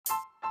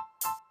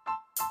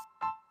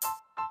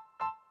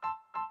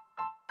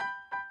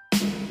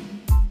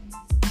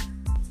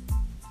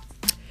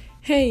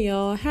Hey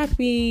y'all,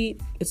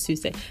 it's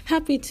Tuesday.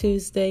 Happy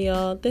Tuesday,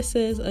 y'all. This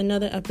is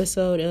another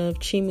episode of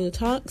Chimu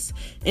Talks,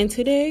 and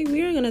today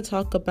we are going to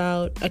talk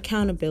about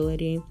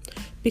accountability.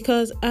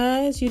 Because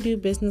as you do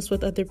business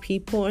with other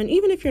people, and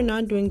even if you're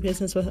not doing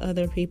business with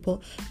other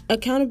people,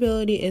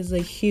 accountability is a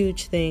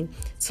huge thing.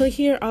 So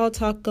here I'll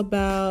talk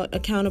about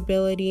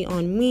accountability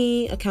on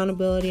me,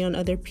 accountability on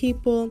other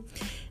people,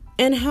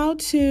 and how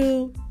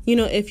to,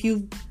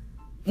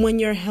 when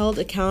you're held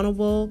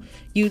accountable,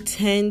 you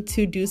tend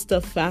to do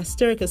stuff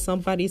faster because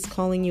somebody's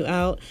calling you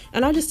out.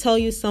 And I'll just tell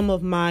you some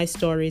of my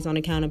stories on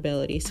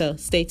accountability. So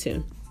stay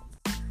tuned.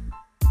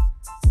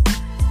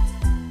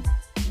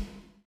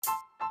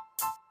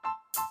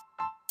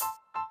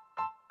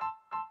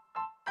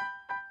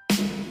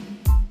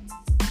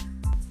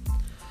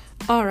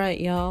 All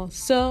right, y'all.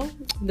 So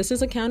this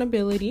is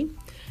accountability.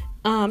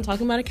 I'm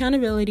talking about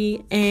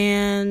accountability,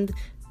 and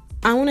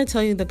I want to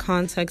tell you the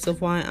context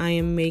of why I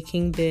am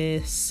making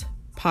this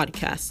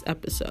podcast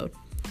episode.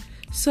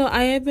 So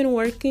I have been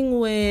working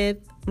with,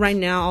 right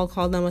now I'll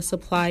call them a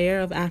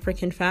supplier of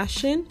African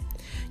fashion.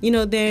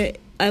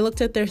 I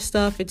looked at their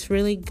stuff. It's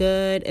really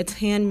good. It's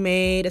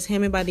handmade. It's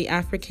handmade by the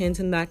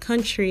Africans in that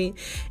country.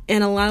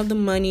 And a lot of the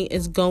money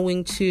is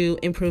going to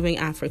improving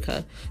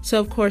Africa. So,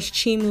 of course,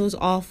 Chimu's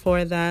all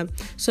for that.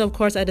 So, of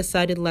course, I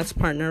decided let's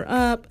partner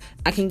up.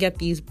 I can get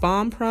these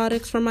bomb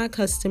products for my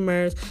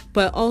customers,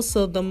 but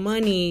also the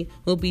money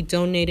will be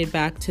donated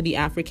back to the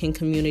African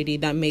community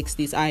that makes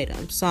these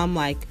items. So I'm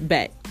like,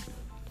 bet.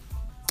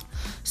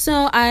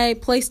 So I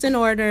placed an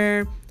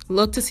order.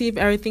 Look to see if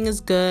everything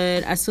is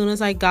good. As soon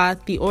as I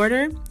got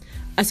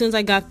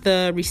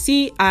the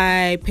receipt,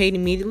 I paid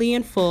immediately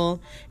in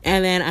full,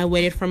 and then I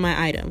waited for my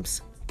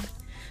items.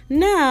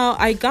 Now,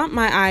 I got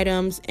my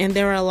items, and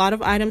there were a lot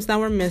of items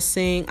that were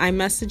missing. I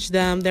messaged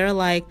them. They're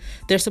like,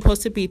 there's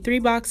supposed to be 3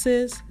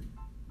 boxes.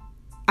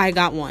 I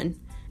got 1.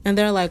 And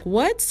they're like,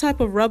 what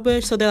type of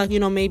rubbish? So they're like,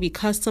 maybe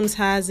customs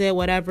has it,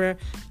 whatever.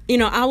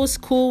 I was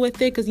cool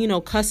with it because,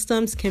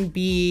 customs can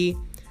be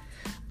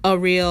a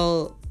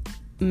real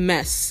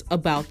mess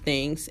about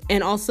things.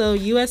 And also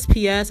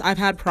USPS, I've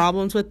had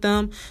problems with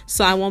them,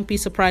 so I won't be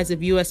surprised if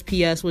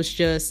USPS was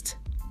just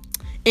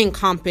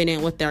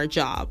incompetent with their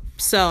job.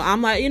 So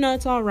I'm like,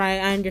 it's all right,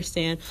 I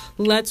understand.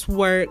 Let's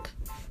work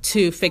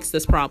to fix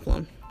this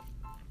problem.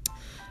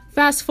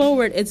 Fast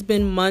forward, it's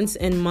been months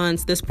and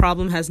months. This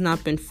problem has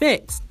not been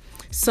fixed.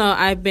 So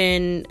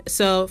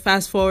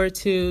fast forward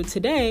to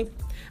today,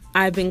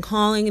 I've been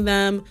calling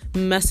them,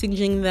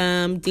 messaging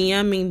them,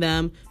 DMing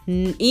them,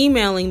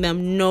 emailing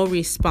them, no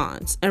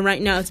response. And right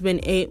now it's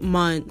been 8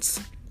 months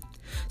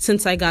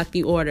since I got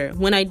the order.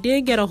 When I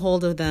did get a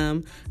hold of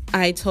them,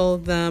 I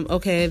told them,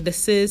 okay,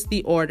 this is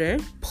the order,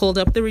 pulled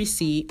up the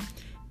receipt,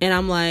 and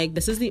I'm like,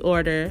 this is the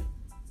order,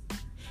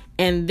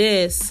 and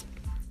this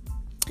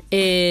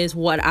is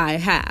what I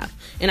have.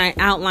 And I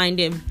outlined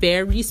it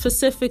very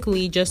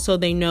specifically just so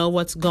they know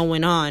what's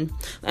going on.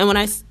 And when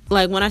I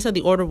said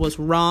the order was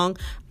wrong,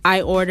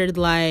 I ordered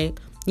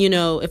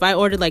if I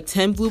ordered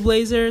 10 blue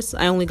blazers,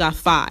 I only got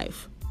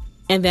 5.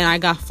 And then I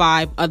got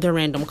 5 other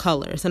random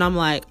colors. And I'm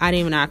like, I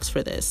didn't even ask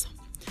for this.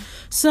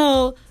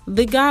 So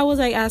the guy was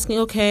asking,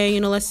 okay,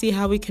 let's see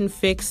how we can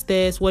fix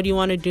this. What do you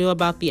want to do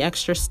about the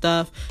extra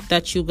stuff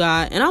that you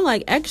got? And I'm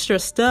like, extra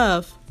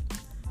stuff?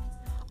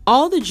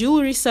 All the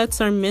jewelry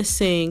sets are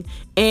missing,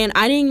 and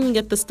I didn't even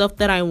get the stuff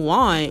that I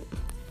want.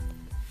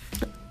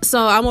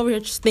 So I'm over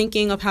here just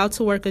thinking of how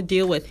to work a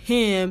deal with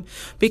him,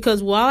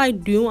 because while I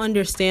do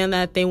understand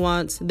that they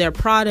want their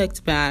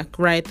product back,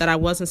 right, that I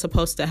wasn't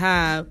supposed to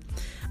have,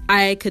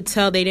 I could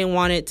tell they didn't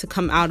want it to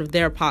come out of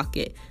their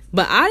pocket.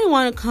 But I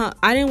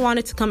didn't want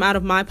it to come out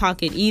of my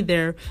pocket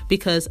either,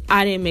 because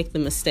I didn't make the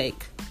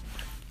mistake.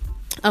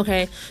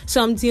 Okay,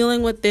 so I'm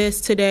dealing with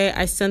this today.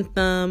 I sent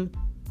them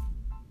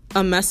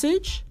a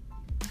message,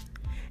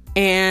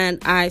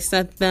 and I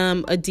sent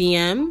them a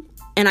DM,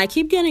 and I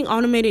keep getting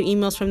automated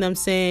emails from them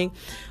saying,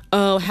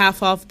 oh,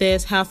 half off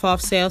this, half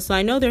off sale. So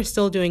I know they're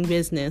still doing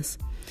business.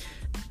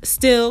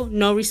 Still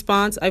no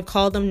response. I've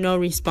called them, no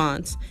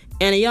response.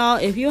 And y'all,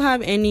 if you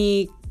have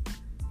any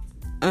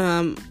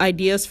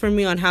ideas for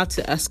me on how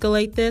to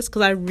escalate this,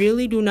 because I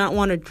really do not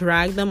want to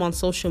drag them on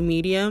social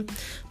media,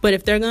 but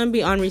if they're going to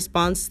be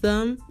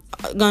unresponsive,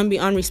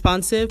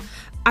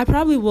 I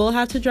probably will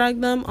have to drag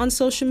them on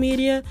social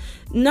media,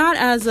 not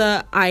as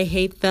I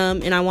hate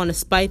them and I want to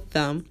spite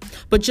them,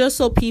 but just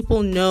so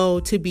people know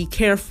to be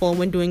careful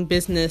when doing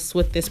business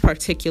with this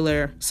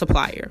particular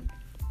supplier.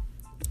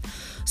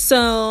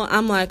 So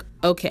I'm like,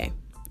 okay.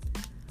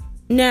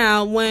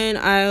 Now, when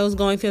I was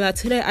going through that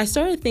today, I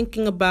started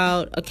thinking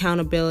about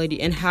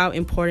accountability and how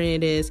important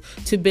it is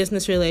to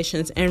business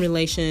relations and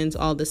relations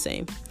all the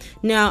same.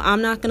 Now,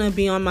 I'm not going to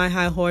be on my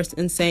high horse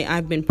and say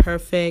I've been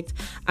perfect.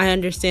 I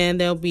understand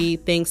there'll be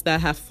things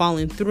that have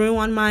fallen through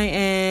on my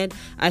end.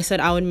 I said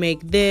I would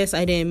make this.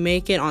 I didn't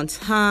make it on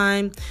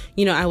time.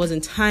 I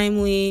wasn't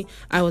timely.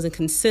 I wasn't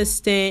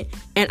consistent.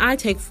 And I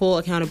take full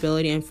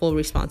accountability and full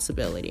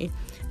responsibility.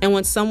 And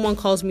when someone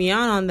calls me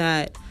out on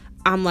that,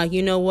 I'm like,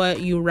 you know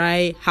what? You're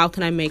right. How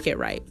can I make it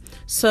right?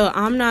 So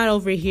I'm not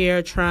over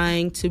here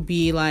trying to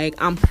be like,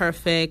 I'm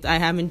perfect, I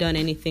haven't done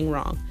anything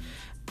wrong.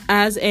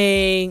 As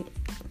a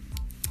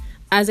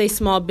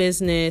small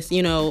business,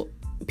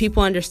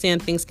 people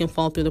understand things can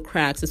fall through the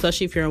cracks,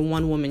 especially if you're a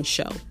one-woman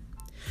show.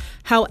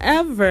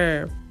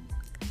 However,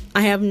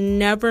 I have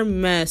never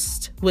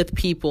messed with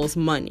people's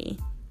money,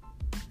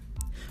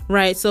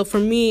 right? So for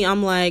me,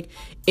 I'm like,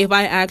 if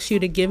I ask you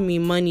to give me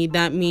money,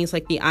 that means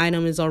like the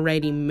item is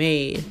already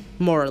made,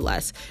 more or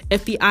less.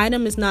 If the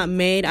item is not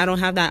made, I don't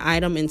have that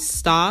item in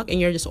stock, and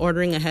you're just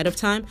ordering ahead of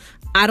time,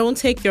 I don't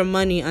take your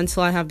money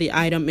until I have the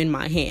item in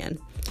my hand.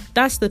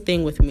 That's the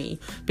thing with me,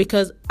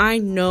 because I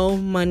know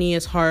money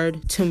is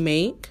hard to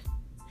make,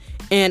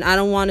 and I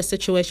don't want a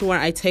situation where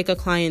I take a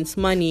client's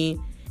money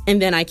and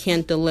then I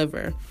can't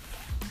deliver.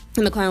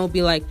 And the client will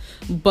be like,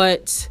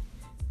 but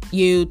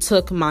you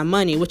took my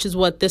money, which is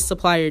what this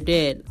supplier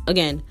did.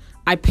 Again,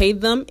 I paid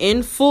them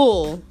in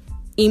full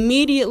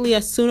immediately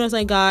as soon as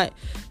I got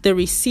the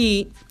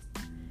receipt,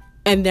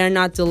 and they're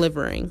not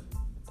delivering.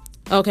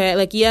 Okay,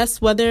 like, yes,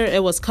 whether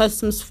it was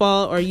customs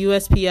fault or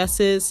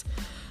USPS's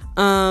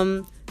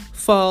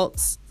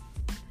faults,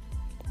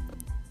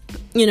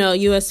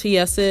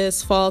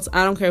 USPS's faults,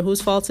 I don't care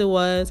whose fault it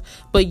was,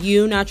 but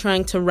you not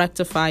trying to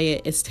rectify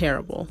it is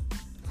terrible.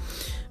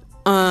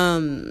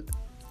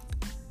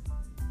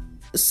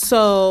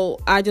 So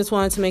I just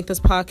wanted to make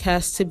this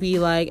podcast to be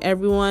like,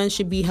 everyone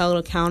should be held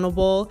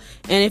accountable.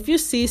 And if you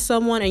see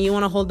someone and you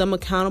want to hold them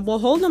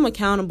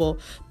accountable,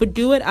 but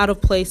do it out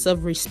of place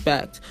of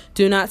respect.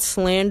 Do not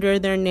slander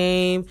their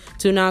name.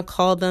 Do not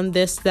call them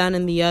this, that,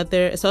 and the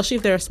other, especially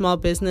if they're a small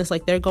business,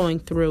 like they're going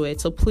through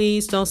it. So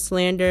please don't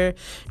slander.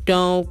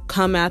 Don't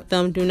come at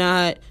them. Do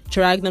not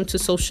drag them to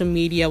social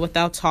media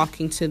without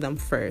talking to them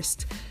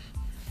first.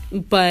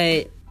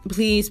 But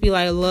please be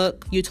like,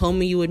 look, you told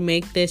me you would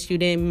make this, you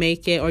didn't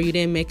make it, or you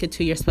didn't make it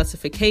to your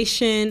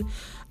specification.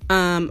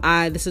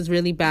 This is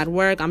really bad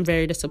work. I'm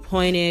very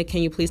disappointed.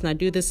 Can you please not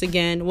do this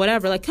again?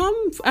 Whatever. Like, come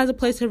as a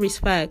place of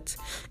respect.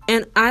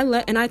 And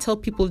I tell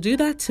people, do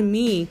that to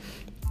me.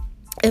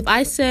 If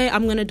I say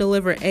I'm gonna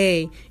deliver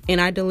A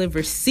and I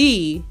deliver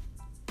C,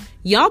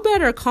 y'all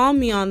better call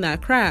me on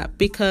that crap,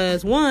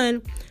 because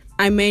one,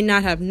 I may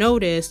not have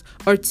noticed,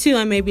 or two,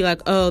 I may be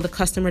like, oh, the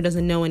customer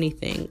doesn't know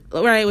anything,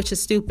 right? Which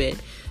is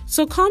stupid.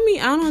 So call me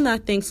out on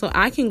that thing so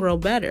I can grow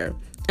better.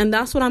 And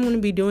that's what I'm going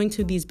to be doing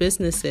to these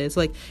businesses.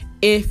 Like,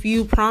 if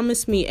you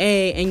promise me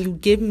A and you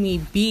give me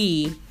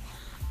B,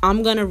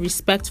 I'm going to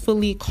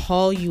respectfully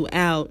call you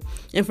out.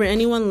 And for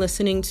anyone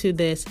listening to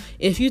this,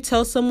 if you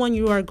tell someone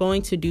you are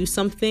going to do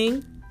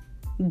something,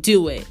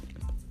 do it.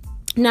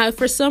 Now, if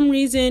for some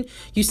reason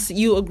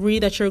you agree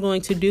that you're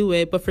going to do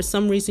it, but for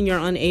some reason you're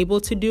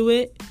unable to do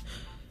it,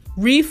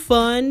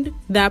 refund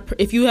that.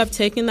 If you have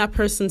taken that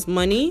person's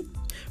money,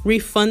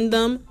 refund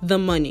them the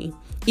money,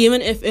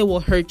 even if it will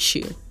hurt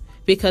you,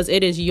 because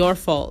it is your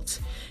fault.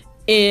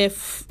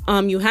 If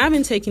you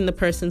haven't taken the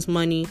person's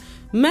money,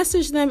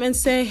 message them and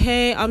say,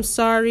 hey, I'm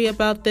sorry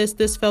about this.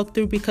 This fell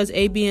through because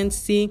A, B, and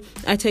C.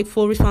 I take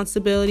full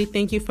responsibility.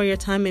 Thank you for your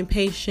time and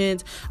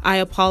patience. I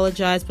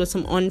apologize for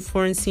some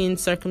unforeseen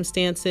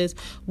circumstances.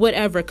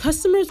 Whatever.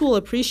 Customers will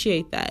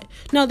appreciate that.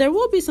 Now, there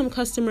will be some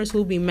customers who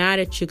will be mad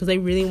at you because they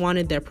really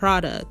wanted their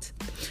product.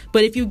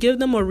 But if you give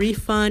them a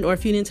refund, or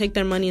if you didn't take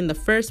their money in the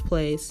first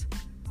place,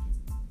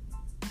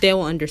 they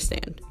will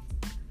understand.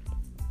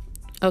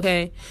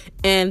 Okay,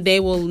 and they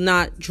will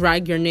not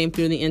drag your name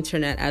through the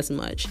internet as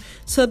much.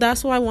 So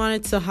that's why I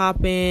wanted to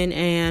hop in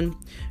and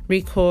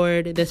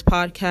record this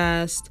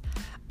podcast.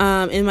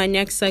 In my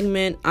next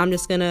segment, I'm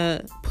just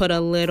gonna put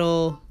a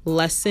little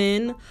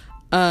lesson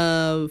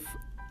of,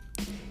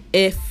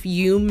 if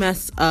you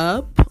mess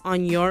up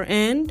on your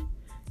end,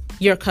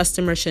 your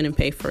customer shouldn't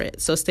pay for it.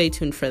 So stay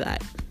tuned for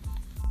that.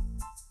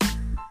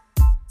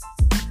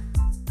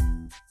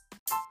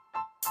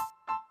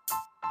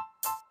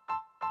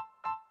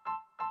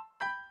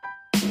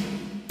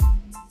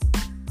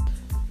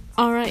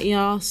 All right,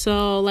 y'all.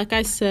 So like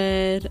I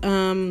said,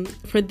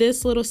 for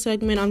this little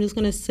segment, I'm just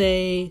going to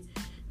say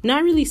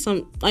not really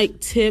some like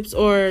tips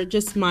or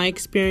just my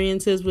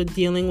experiences with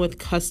dealing with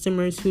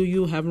customers who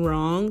you have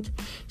wronged.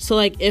 So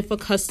like, if a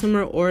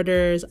customer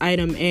orders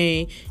item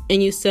A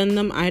and you send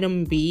them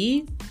item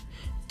B,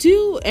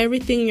 do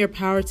everything in your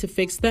power to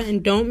fix that,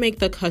 and don't make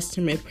the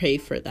customer pay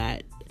for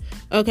that.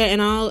 Okay,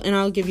 and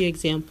I'll give you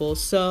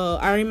examples. So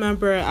I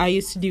remember I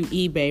used to do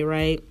eBay,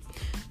 right?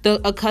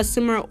 A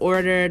customer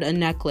ordered a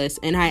necklace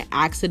and I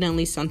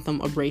accidentally sent them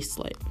a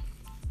bracelet.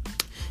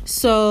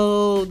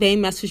 So they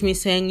messaged me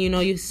saying,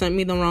 you sent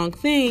me the wrong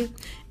thing.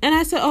 And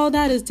I said, oh,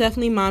 that is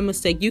definitely my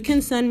mistake. You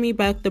can send me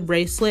back the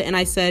bracelet. And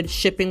I said,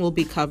 shipping will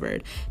be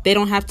covered. They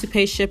don't have to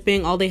pay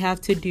shipping. All they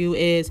have to do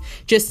is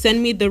just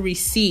send me the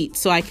receipt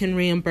so I can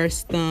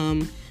reimburse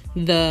them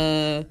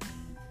the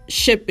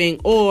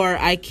shipping, or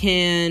I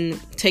can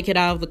take it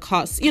out of the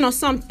cost,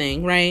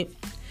 something, right?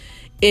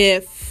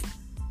 If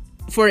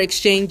for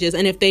exchanges,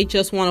 and if they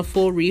just want a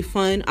full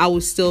refund, I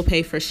will still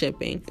pay for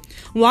shipping.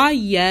 While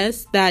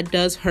yes, that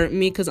does hurt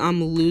me because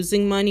I'm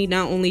losing money.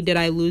 Not only did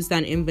I lose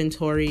that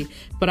inventory,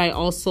 but I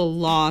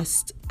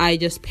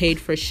just paid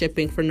for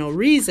shipping for no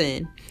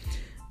reason.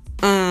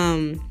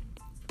 The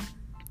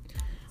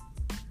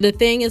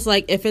thing is,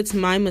 like, if it's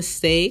my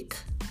mistake,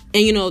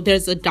 and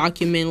there's a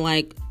document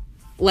like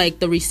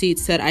the receipt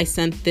said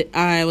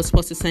I was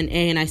supposed to send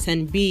A and I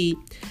send B,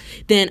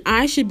 then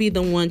I should be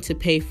the one to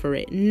pay for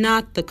it,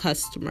 not the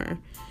customer.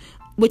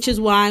 Which is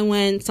why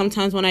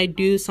sometimes when I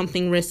do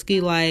something risky,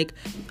 like,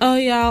 oh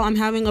y'all, I'm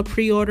having a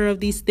pre-order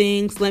of these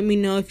things, let me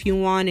know if you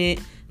want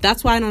it.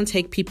 That's why I don't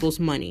take people's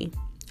money.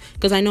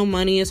 Because I know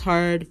money is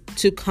hard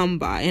to come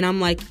by. And I'm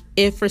like,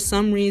 if for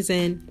some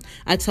reason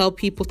I tell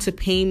people to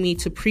pay me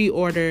to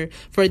pre-order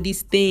for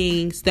these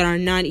things that are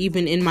not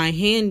even in my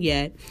hand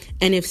yet,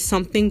 and if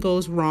something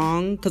goes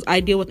wrong, because I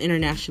deal with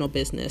international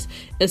business,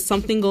 if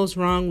something goes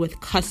wrong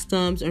with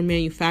customs or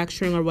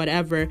manufacturing or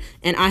whatever,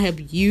 and I have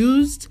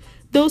used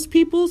those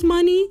people's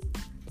money,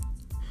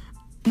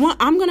 well,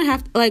 I'm going to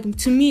have,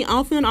 to me,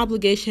 I'll feel an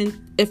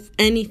obligation, if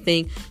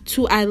anything,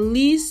 to at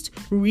least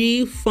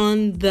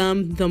refund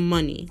them the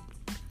money.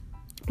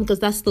 Because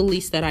that's the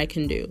least that I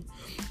can do.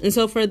 And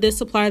so for this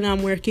supplier that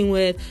I'm working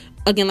with,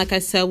 again, like I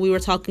said, we were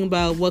talking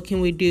about what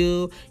can we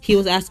do. He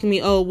was asking me,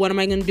 what am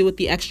I going to do with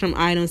the extra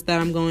items that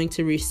I'm going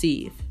to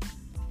receive?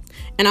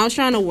 And I was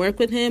trying to work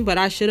with him, but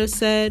I should have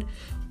said,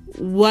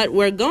 what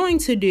we're going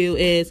to do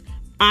is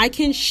I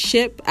can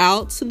ship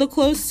out the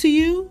clothes to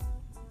you,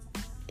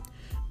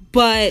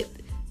 but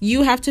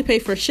you have to pay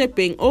for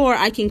shipping, or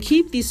I can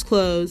keep these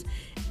clothes,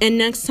 and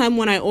next time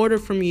when I order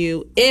from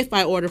you, if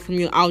I order from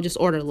you, I'll just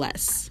order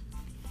less.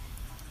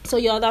 So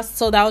y'all,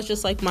 that was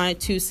just like my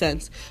 2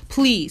 cents.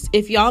 Please,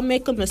 if y'all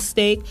make a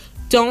mistake,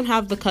 don't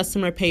have the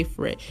customer pay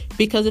for it.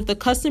 Because if the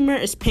customer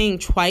is paying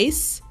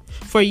twice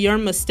for your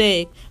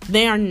mistake,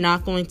 they are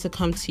not going to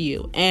come to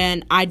you.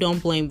 And I don't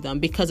blame them,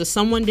 because if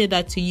someone did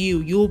that to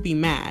you, you'll be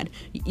mad.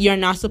 You're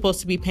not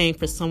supposed to be paying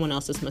for someone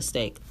else's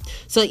mistake.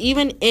 So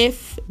even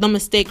if the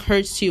mistake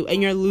hurts you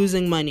and you're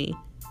losing money,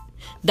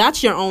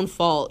 that's your own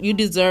fault. You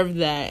deserve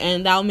that.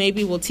 And that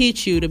maybe will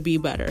teach you to be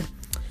better.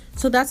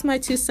 So that's my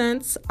 2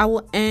 cents. I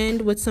will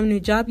end with some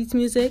Nujabes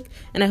music,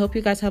 and I hope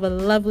you guys have a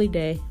lovely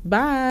day.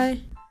 Bye.